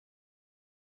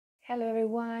Hello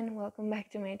everyone, welcome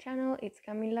back to my channel. It's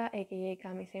Camila aka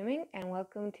CamiSimming and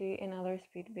welcome to another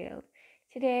speed build.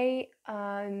 Today,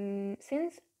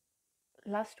 since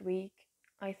last week,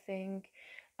 I think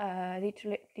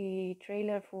the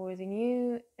trailer for the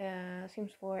new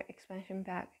Sims 4 expansion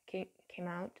pack came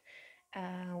out,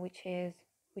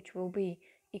 which will be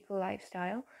Eco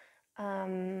Lifestyle.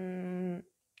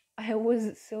 I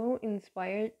was so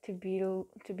inspired to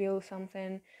build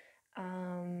something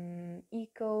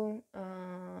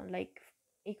like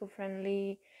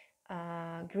eco-friendly,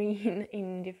 green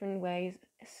in different ways.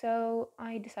 So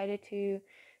I decided to,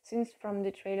 since from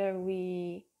the trailer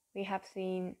we have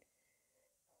seen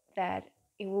that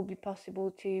it will be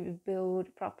possible to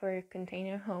build proper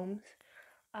container homes.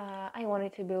 I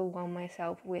wanted to build one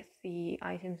myself with the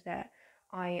items that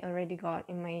I already got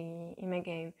in my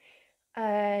game.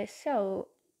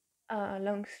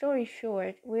 Long story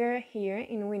short, we're here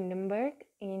in Windenburg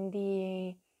in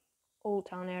the Old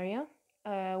Town area,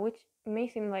 which may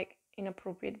seem like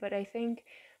inappropriate, but I think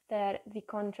that the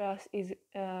contrast is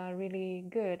really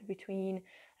good between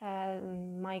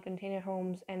my container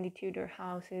homes and the Tudor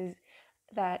houses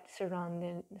that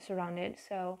surrounded.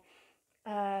 So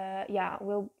yeah,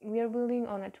 we are building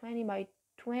on a 20 by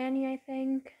 20, I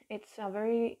think. It's a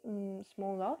very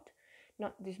small lot,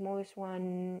 not the smallest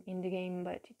one in the game,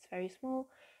 but it's very small.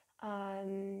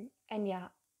 And yeah,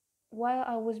 while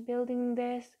I was building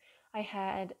this, I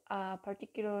had a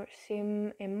particular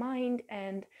sim in mind,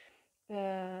 and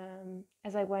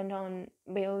as I went on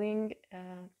building,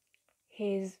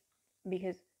 his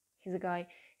because he's a guy,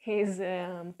 his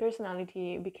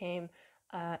personality became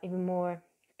even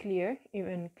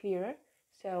clearer.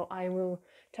 So I will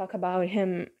talk about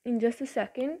him in just a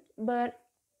second. But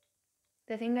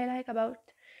the thing I like about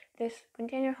this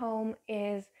container home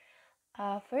is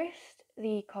first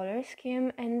the color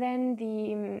scheme, and then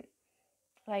the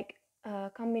like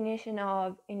combination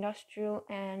of industrial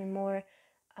and more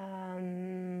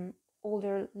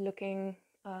older looking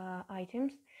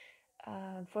items.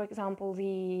 For example,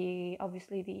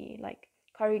 obviously the like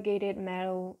corrugated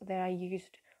metal that I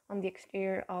used on the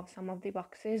exterior of some of the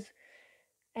boxes,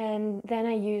 and then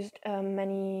I used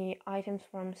many items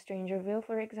from Strangerville,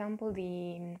 for example,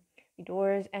 the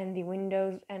doors and the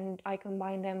windows, and I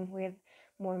combined them with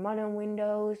more modern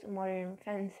windows, modern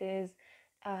fences,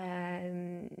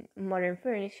 modern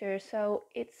furniture. So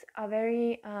it's a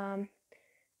very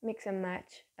mix and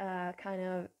match kind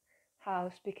of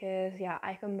house, because yeah,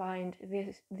 I combined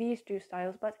these two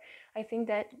styles, but I think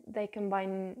that they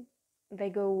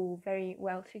go very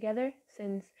well together,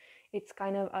 since it's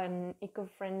kind of an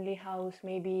eco-friendly house.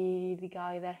 Maybe the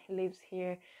guy that lives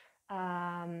here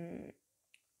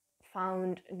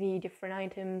found the different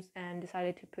items and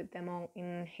decided to put them all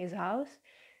in his house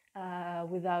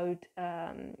without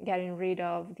getting rid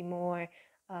of the more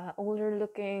older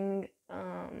looking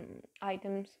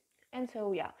items. And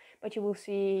so yeah, but you will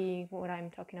see what I'm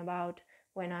talking about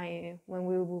when we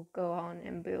will go on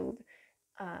and build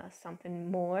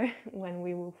something more when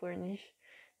we will furnish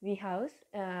the house.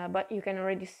 But you can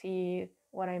already see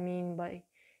what I mean by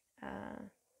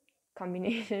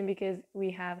combination, because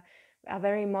we have a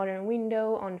very modern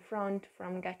window on front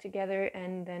from Get Together,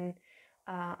 and then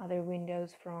other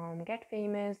windows from Get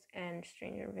Famous and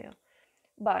Strangerville.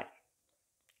 But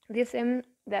this sim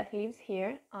that lives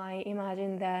here, I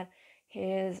imagine that he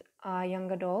is a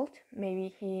young adult. Maybe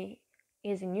he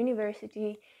is in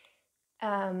university,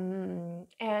 and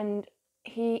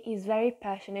he is very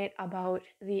passionate about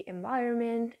the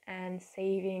environment and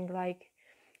saving the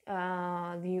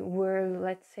world,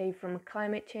 let's say, from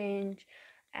climate change.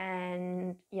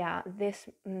 And yeah, this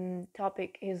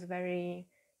topic is very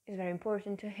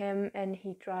important to him, and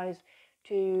he tries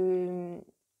to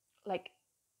like,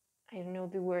 I don't know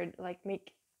the word, like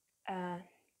make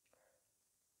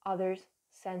others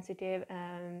sensitive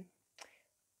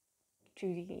to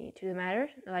the matter,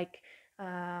 like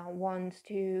wants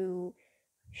to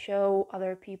show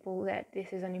other people that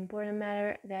this is an important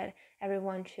matter that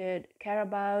everyone should care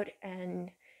about. And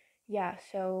yeah,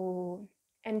 so,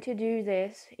 and to do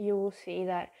this, you will see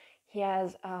that he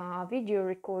has a video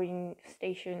recording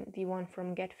station, the one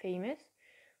from Get Famous,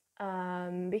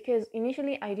 because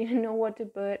initially I didn't know what to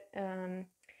put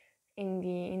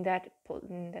in that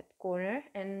corner,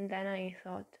 and then I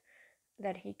thought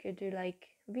that he could do like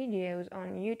videos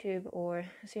on YouTube or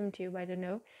SimTube, I don't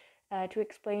know, to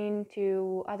explain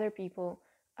to other people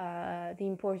the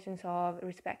importance of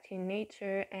respecting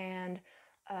nature and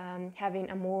having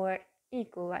a more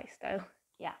eco lifestyle.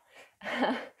 Yeah.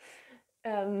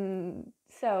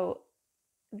 So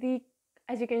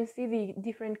as you can see, the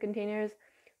different containers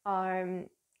are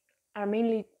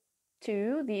mainly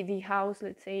two. The house,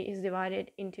 let's say, is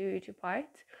divided into two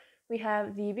parts. We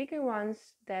have the bigger ones,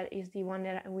 that is the one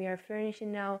that we are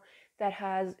furnishing now, that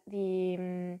has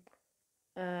the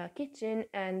kitchen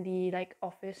and the like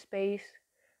office space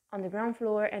on the ground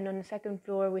floor, and on the second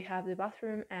floor we have the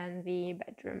bathroom and the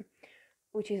bedroom,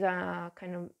 which is a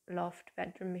kind of loft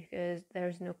bedroom because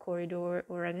there's no corridor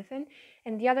or anything.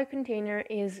 And the other container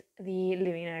is the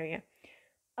living area.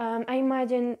 I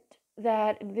imagine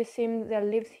that the sim that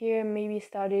lives here maybe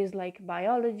studies like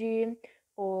biology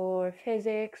or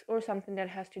physics or something that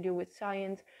has to do with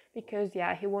science, because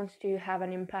yeah, he wants to have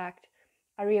an impact,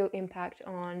 a real impact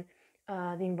on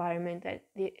the environment,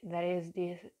 that is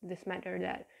this matter,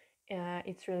 that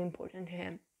it's really important to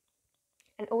him.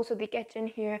 And also the kitchen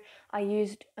here, I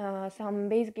used some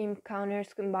base game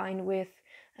counters combined with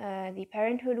the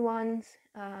parenthood ones.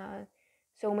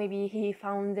 So maybe he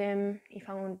found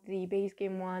the base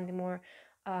game one, the more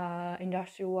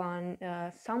industrial one,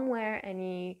 somewhere, and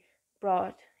he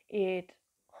brought it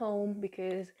home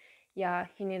because yeah,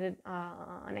 he needed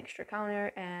an extra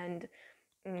counter, and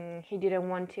he didn't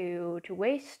want to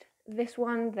waste this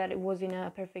one, that it was in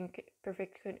a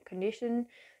perfect condition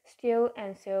still,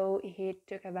 and so he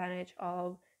took advantage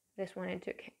of this one and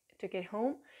took it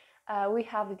home. We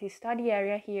have the study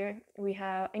area here. We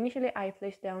have, initially I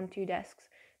placed down two desks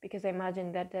because I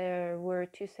imagined that there were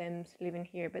two sims living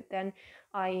here, but then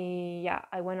I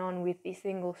went on with the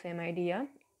single sim idea.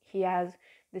 He has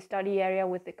the study area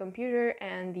with the computer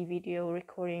and the video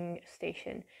recording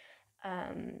station.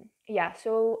 Yeah,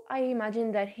 so I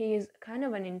imagine that he is kind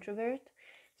of an introvert,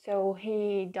 so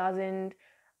he doesn't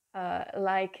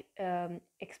like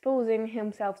exposing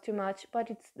himself too much, but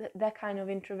it's that kind of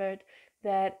introvert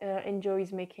that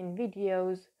enjoys making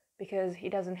videos because he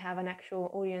doesn't have an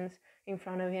actual audience in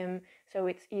front of him, so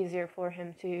it's easier for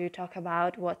him to talk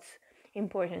about what's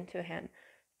important to him.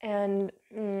 And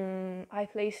I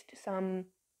placed some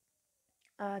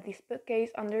this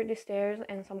bookcase under the stairs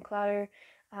and some clutter.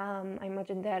 I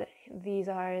imagine that these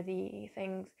are the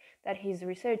things that he's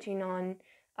researching on.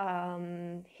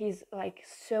 He's like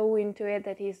so into it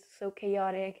that he's so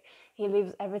chaotic. He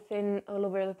leaves everything all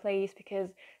over the place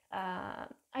because I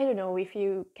don't know if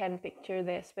you can picture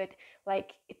this, but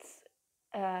like it's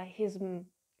he's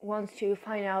wants to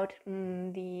find out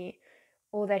the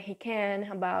all that he can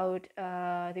about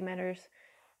the matter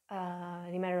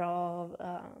of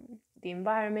the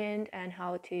environment and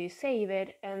how to save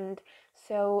it, and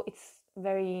so it's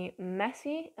very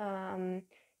messy.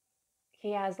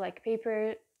 He has like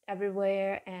paper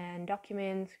everywhere and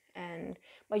documents, and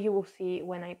but you will see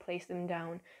when I place them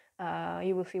down,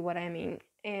 you will see what I mean.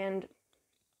 And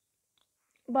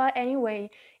but anyway,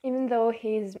 even though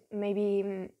he's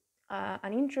maybe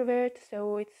an introvert,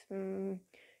 so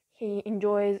he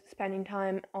enjoys spending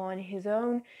time on his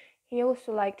own. He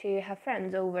also like to have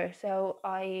friends over. So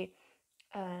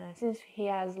since he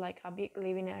has like a big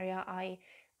living area, I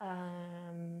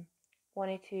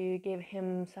wanted to give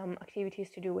him some activities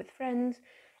to do with friends,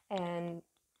 and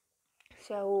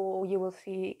so you will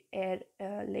see it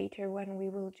later when we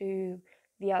will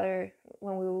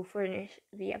furnish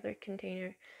the other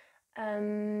container.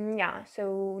 Yeah,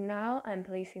 so now I'm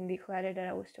placing the clutter that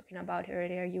I was talking about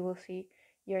earlier.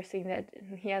 You're seeing that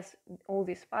he has all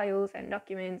these files and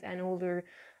documents and older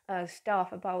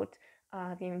stuff about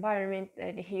the environment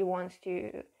that he wants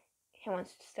to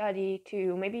study,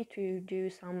 to maybe to do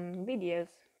some videos,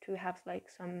 to have like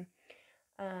um,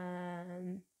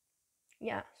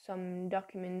 some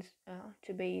documents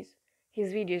to base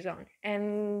his videos on.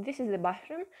 And this is the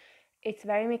bathroom. It's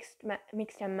very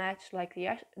mixed and matched like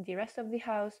the rest of the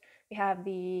house. We have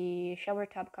the shower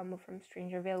tub combo from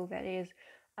Strangerville that is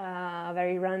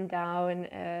very run down.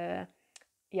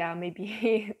 Yeah,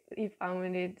 maybe he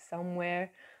found it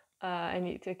somewhere and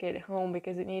he took it home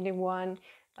because it needed one,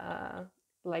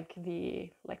 like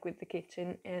with the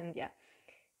kitchen. And yeah,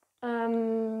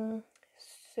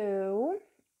 so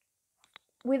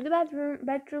with the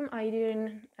bedroom, I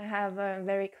didn't have a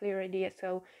very clear idea,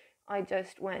 so I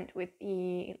just went with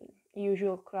the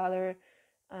usual color.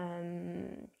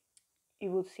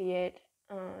 You will see it.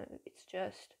 It's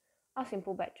just a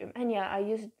simple bedroom, and yeah, I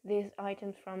used these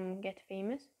items from Get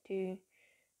Famous to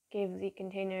give the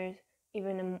containers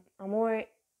an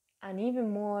even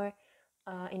more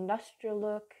industrial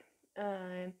look.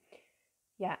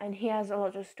 Yeah, and he has a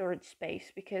lot of storage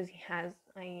space because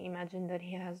I imagine that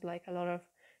he has like a lot of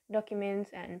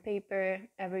documents and paper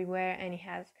everywhere, and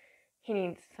he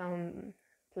needs some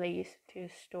place to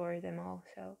store them all.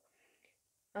 So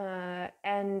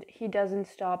and he doesn't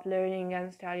stop learning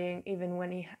and studying even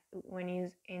when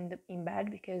he's in bed,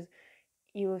 because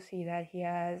you will see that he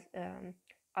has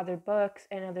other books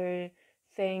and other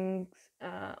things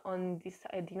on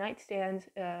the nightstand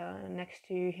next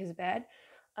to his bed.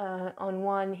 On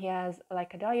one he has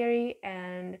like a diary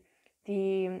and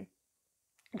the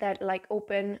that like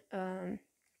open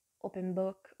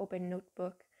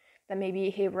notebook that maybe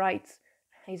he writes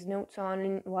his notes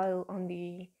on, while on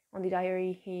the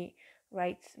diary he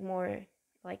writes more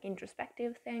like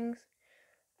introspective things.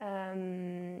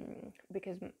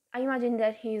 Because I imagine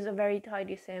that he's a very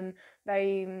tidy sim,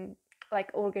 very like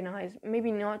organized.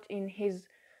 Maybe not in his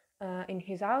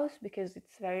house because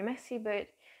it's very messy, but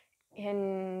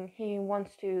and he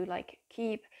wants to like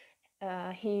keep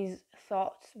his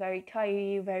thoughts very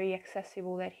tidy, very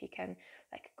accessible, that he can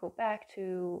like go back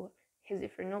to his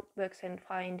different notebooks and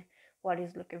find what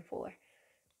he's looking for.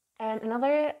 And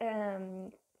another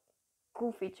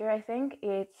cool feature, I think,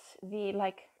 it's the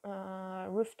like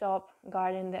rooftop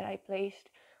garden that I placed.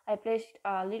 I placed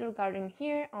a little garden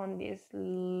here on this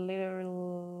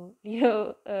little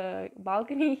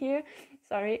balcony here.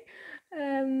 Sorry.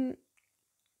 And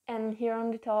here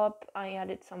on the top I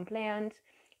added some plants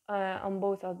on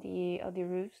both of the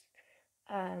roofs.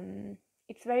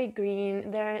 It's very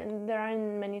green. There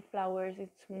aren't many flowers.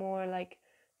 It's more like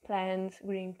plants,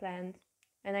 green plants.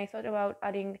 And I thought about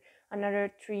adding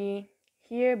another tree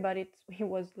here, but it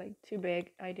was like too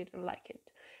big. I didn't like it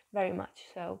very much.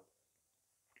 So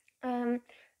and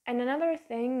another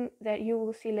thing that you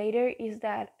will see later is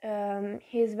that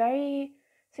he's very,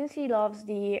 since he loves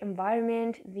the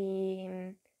environment,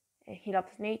 he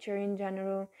loves nature in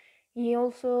general. He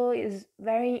also is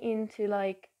very into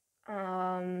like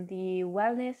the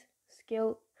wellness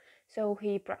skill. So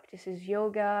he practices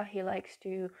yoga. He likes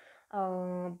to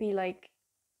be like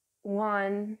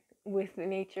one with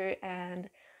nature and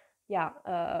yeah,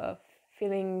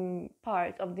 feeling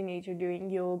part of the nature doing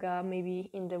yoga, maybe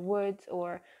in the woods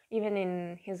or even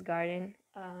in his garden.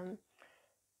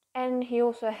 And he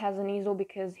also has an easel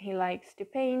because he likes to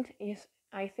paint.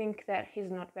 I think that he's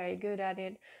not very good at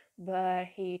it, but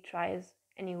he tries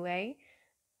anyway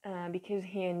because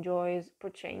he enjoys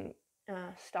portraying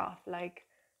stuff like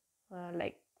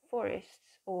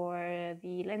forests or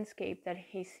the landscape that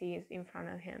he sees in front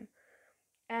of him.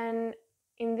 And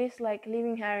in this like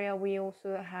living area we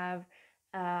also have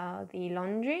the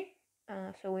laundry.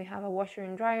 So we have a washer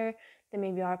and dryer that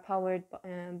maybe are powered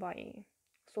by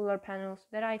solar panels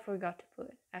that I forgot to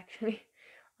put actually.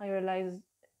 I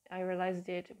realized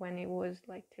it when it was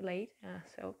like too late.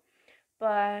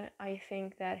 But I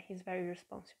think that he's very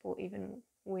responsible even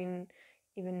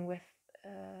with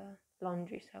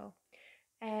laundry. So,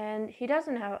 and he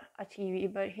doesn't have a TV,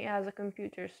 but he has a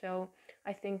computer, so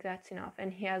I think that's enough.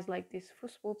 And he has like this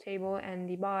football table and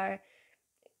the bar.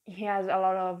 He has a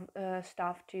lot of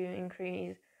stuff to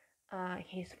increase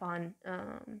his fun.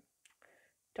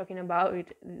 Talking about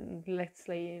let's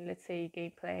say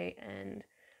gameplay and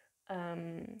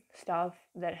stuff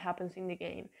that happens in the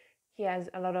game. He has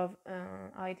a lot of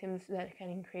items that can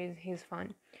increase his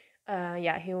fun.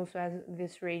 Yeah, he also has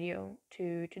this radio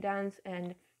to dance,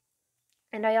 and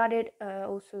I added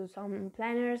also some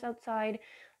planners outside.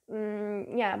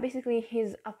 Yeah, basically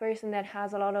he's a person that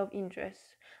has a lot of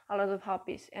interests, a lot of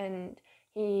hobbies, and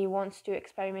he wants to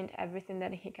experiment everything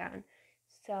that he can.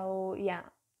 So yeah,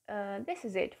 this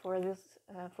is it for this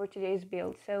for today's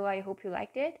build. So I hope you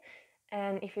liked it,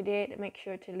 and if you did, make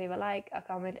sure to leave a like, a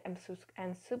comment,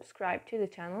 and subscribe to the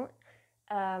channel,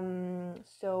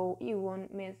 so you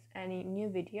won't miss any new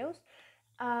videos.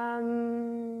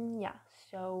 Yeah,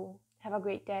 so have a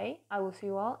great day. I will see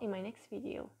you all in my next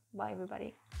video. Bye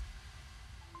everybody.